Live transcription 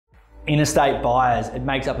Interstate buyers, it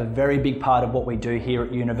makes up a very big part of what we do here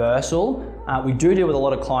at Universal. We do deal with a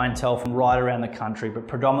lot of clientele from right around the country, but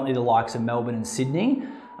predominantly the likes of Melbourne and Sydney.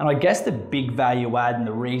 And I guess the big value add and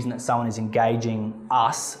the reason that someone is engaging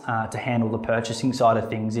us to handle the purchasing side of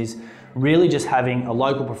things is really just having a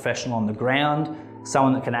local professional on the ground,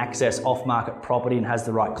 someone that can access off-market property and has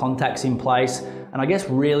the right contacts in place, and I guess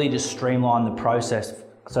really just streamline the process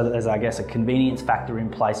so that there's, I guess, a convenience factor in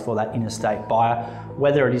place for that interstate buyer,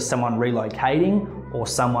 whether it is someone relocating or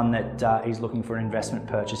someone that is looking for an investment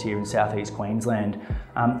purchase here in southeast Queensland.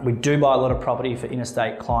 We do buy a lot of property for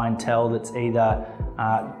interstate clientele that's either,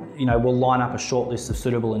 we'll line up a short list of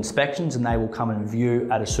suitable inspections and they will come and view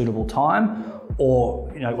at a suitable time, or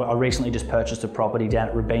I recently just purchased a property down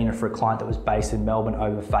at Robina for a client that was based in Melbourne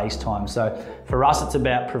over FaceTime. So for us, it's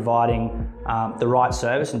about providing the right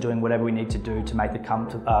service and doing whatever we need to do to make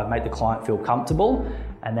the client feel comfortable,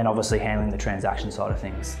 and then obviously handling the transaction side of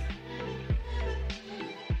things.